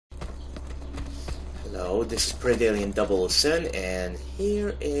Hello, this is Pretty Alien 007, and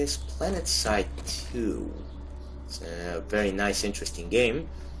here is Planetside 2. It's a very nice, interesting game.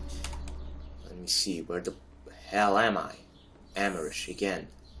 Let me see, where the hell am I? Ymirish again.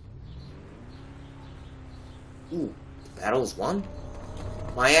 Ooh, the battle's won?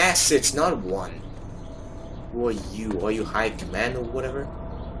 My ass, it's not won. Who are you? Are you High Command or whatever?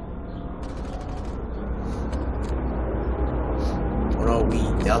 What are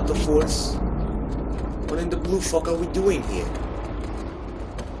we, Delta Force? What in the blue fuck are we doing here?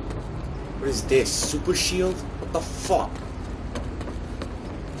 What is this? Super shield? What the fuck?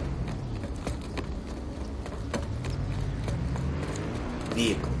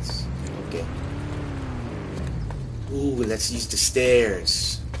 Vehicles. Okay. Ooh, let's use the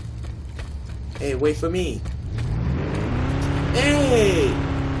stairs. Hey, wait for me. Hey!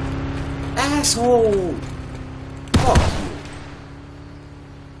 Asshole! Fuck you.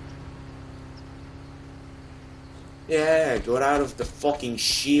 Yeah, got out of the fucking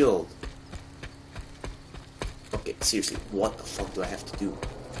shield. Okay, seriously, what the fuck do I have to do?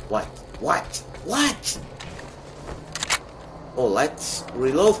 What? What? Oh, let's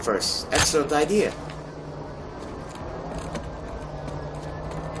reload first. Excellent idea.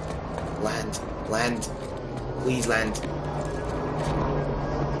 Land. Please land.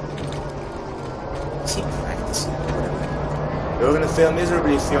 Keep practicing. You're gonna fail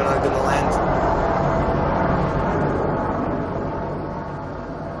miserably if you're not gonna land.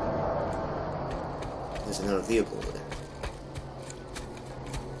 There's another vehicle over there.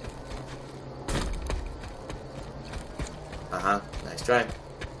 Nice try.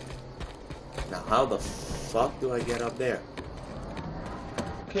 Now how the fuck do I get up there?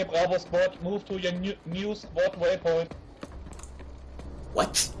 Okay, Bravo Spot, move to your new spot waypoint.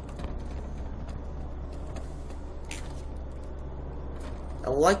 What? I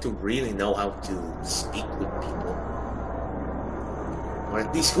would like to really know how to speak with people. Or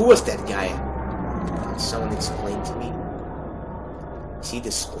at least, who was that guy? Can someone explain to me? Is he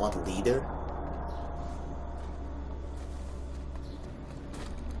the squad leader?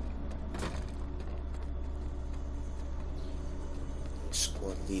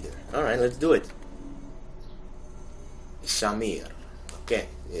 Squad leader. Alright, let's do it. Ymir. Okay,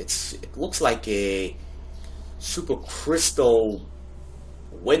 it looks like a super crystal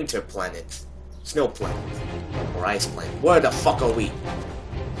winter planet. Snow planet. Or ice planet. Where the fuck are we?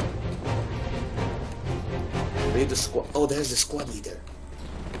 Read the squad. Oh, there's the squad leader.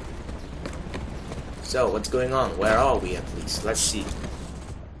 So, what's going on? Where are we at least? Let's see.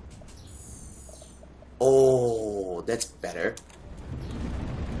 Oh, that's better.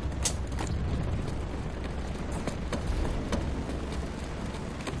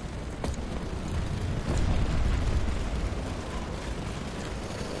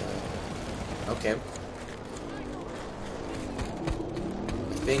 Okay.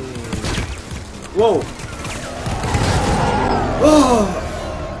 I think... Whoa! Oh!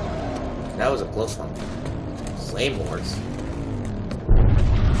 That was a close one. Claymores.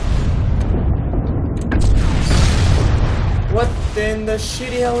 What in the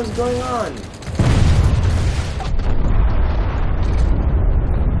shitty hell is going on?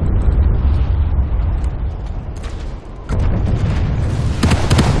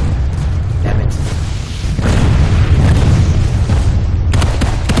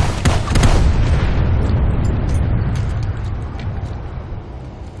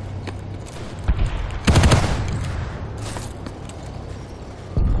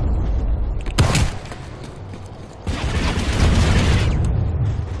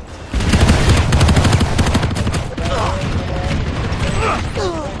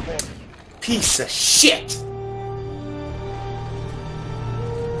 Piece of shit!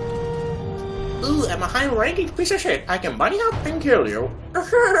 Ooh, I'm a high-ranking piece of shit. I can bunny hop and kill you.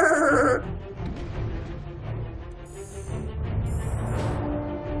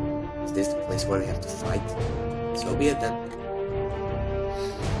 Is this the place where we have to fight? So be it then.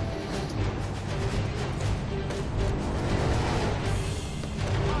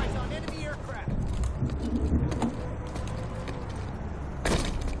 Eyes on enemy aircraft.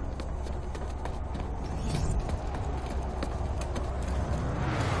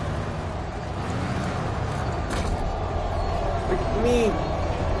 Me.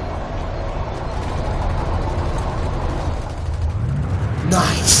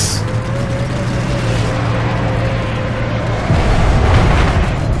 Nice.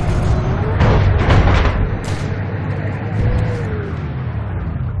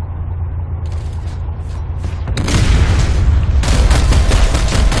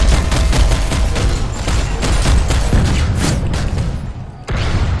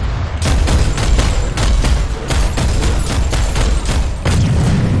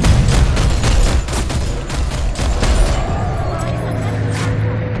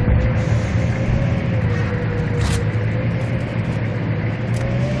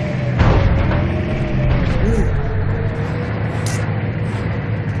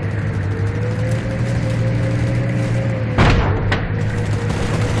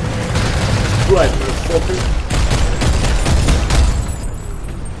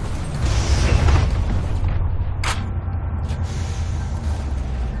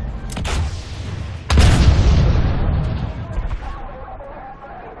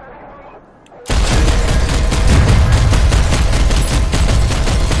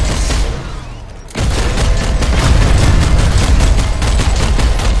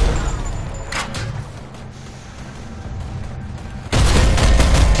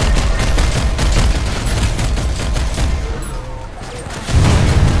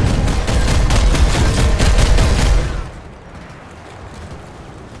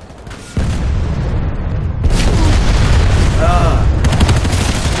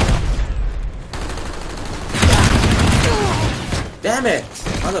 Damn it!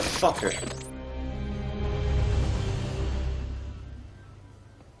 Motherfucker.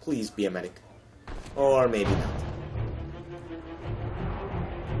 Please be a medic. Or maybe not.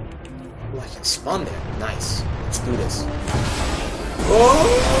 Oh, I can spawn there. Nice. Let's do this. Oh!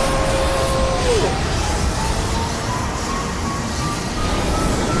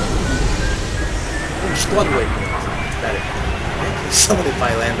 Oh, squad wave. Better. Someone if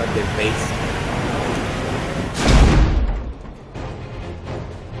I land on their face.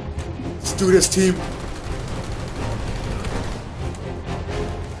 Let's do this, team.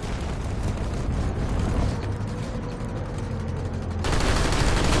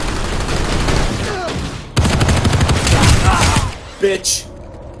 Bitch!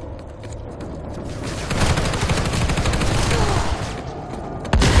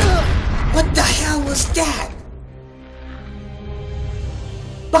 What the hell was that?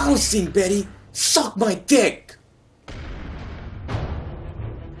 Bouncing, Betty! Suck my dick!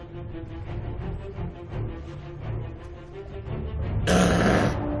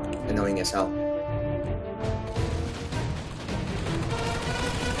 Annoying as hell.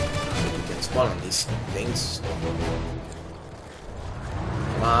 You can spawn on these things.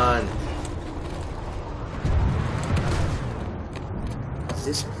 Come on. Is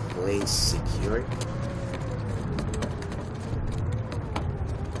this place secure?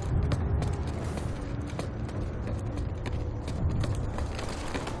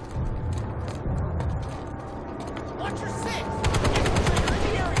 Watch your six! Infiltrator in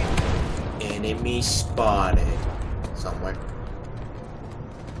the area! Enemy spotted. Somewhere.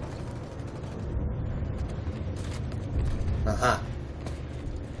 Uh-huh.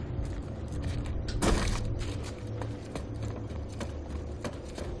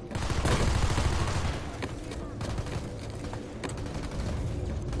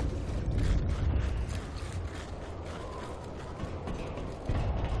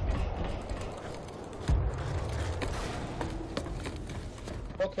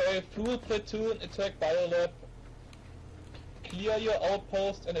 Okay, full platoon, attack Bio Lab. Clear your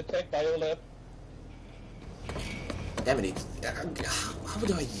outpost and attack Bio Lab. Damn it. How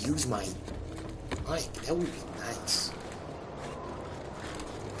do I use my mic? That would be nice.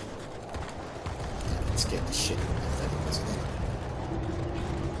 Damn, it scared the shit out of me. I thought it wasn't it.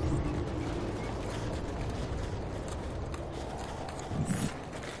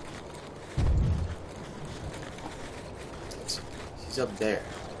 He's up there.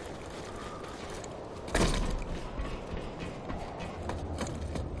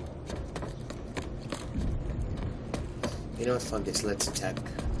 You know what, fuck this, let's attack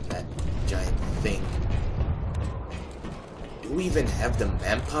that giant thing. Do we even have the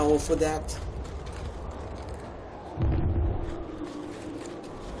manpower for that?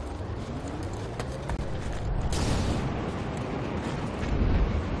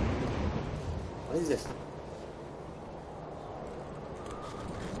 What is this?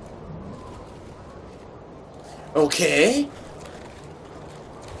 Okay.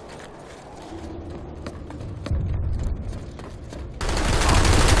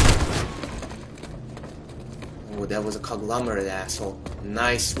 Oh, that was a Conglomerate asshole.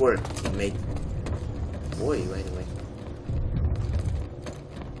 Nice work, teammate. Boy, anyway.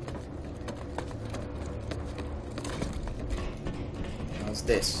 How's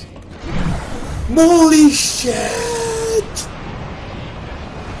this? Holy shit!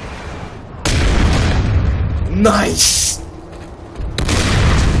 Nice!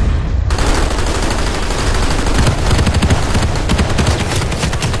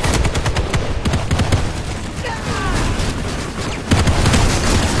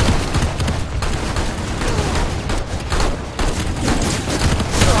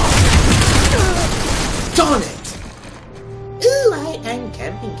 Darn it! Ooh, I am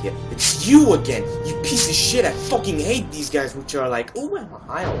camping here. It's you again, you piece of shit. I fucking hate these guys which are like, ooh, I'm a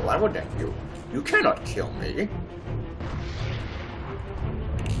higher level than you. You cannot kill me.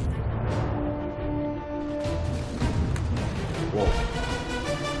 Whoa.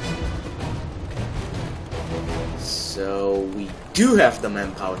 So we do have the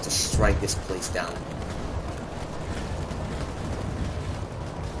manpower to strike this place down.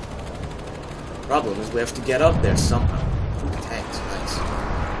 Problem is we have to get up there somehow. Two tanks, nice.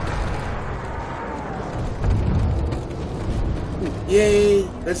 Ooh, yay!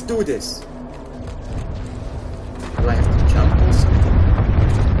 Let's do this. Do I have to jump or something?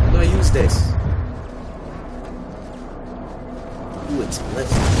 How do I use this? Ooh, it's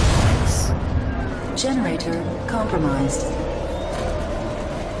lifting. Nice. Generator compromised.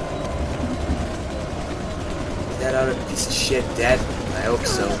 Is that other piece of shit dead? I hope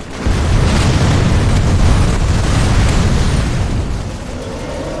so.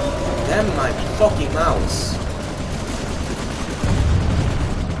 Damn my fucking mouse.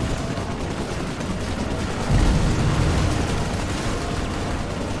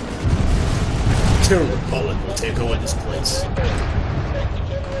 Terran Republic will take over this place.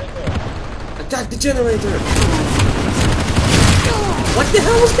 Attack the generator! What the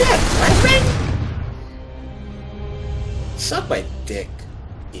hell was that? Flashbang? Suck my dick,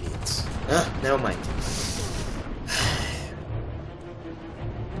 idiots. Ah, never mind.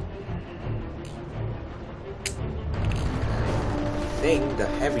 I think the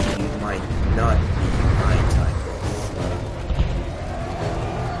heavy dude might not be my type of.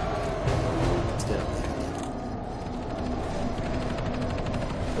 Instead of that.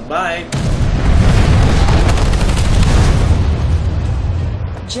 Goodbye.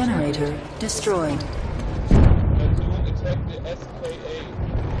 Generator destroyed. Platoon attack the SKA.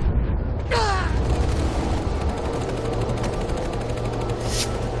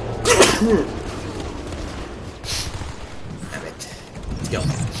 Damn it. Let's go.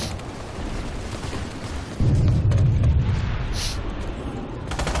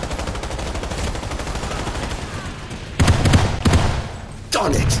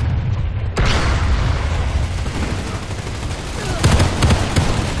 Darn it!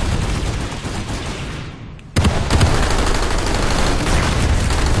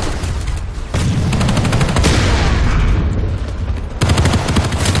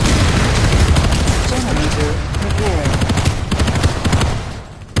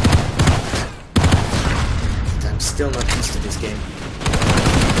 Still not used to this game.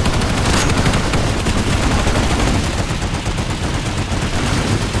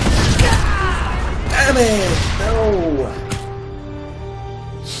 Damn it! No!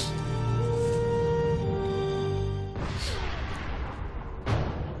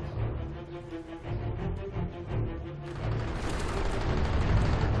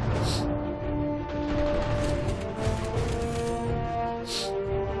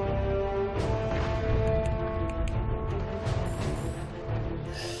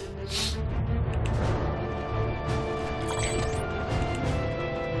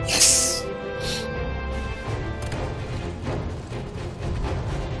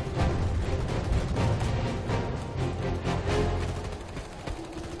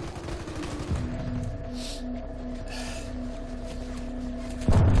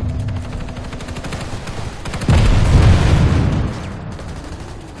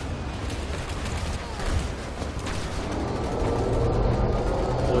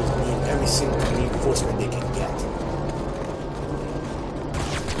 Every single reinforcement they can get.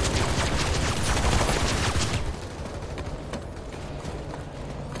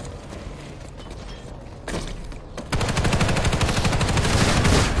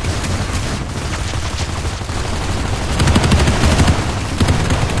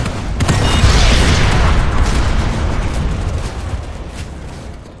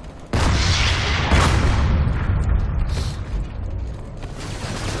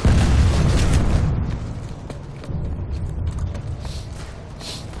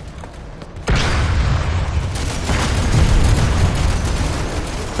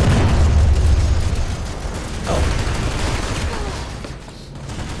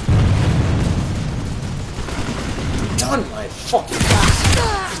 Fucking mouse.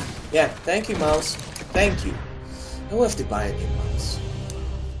 Yeah, thank you, mouse. Thank you. I will have to buy a new mouse.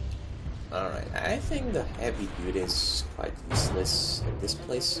 Alright, I think the heavy dude is quite useless in this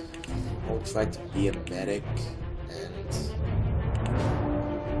place. I'll try to be a medic and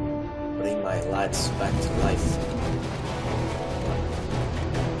bring my lads back to life.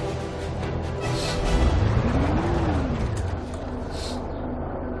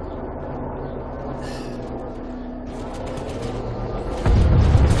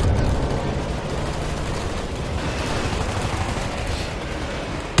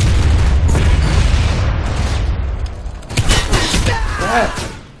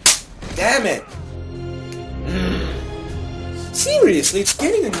 Damn it! Seriously, it's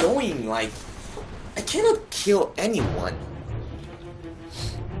getting annoying, like, I cannot kill anyone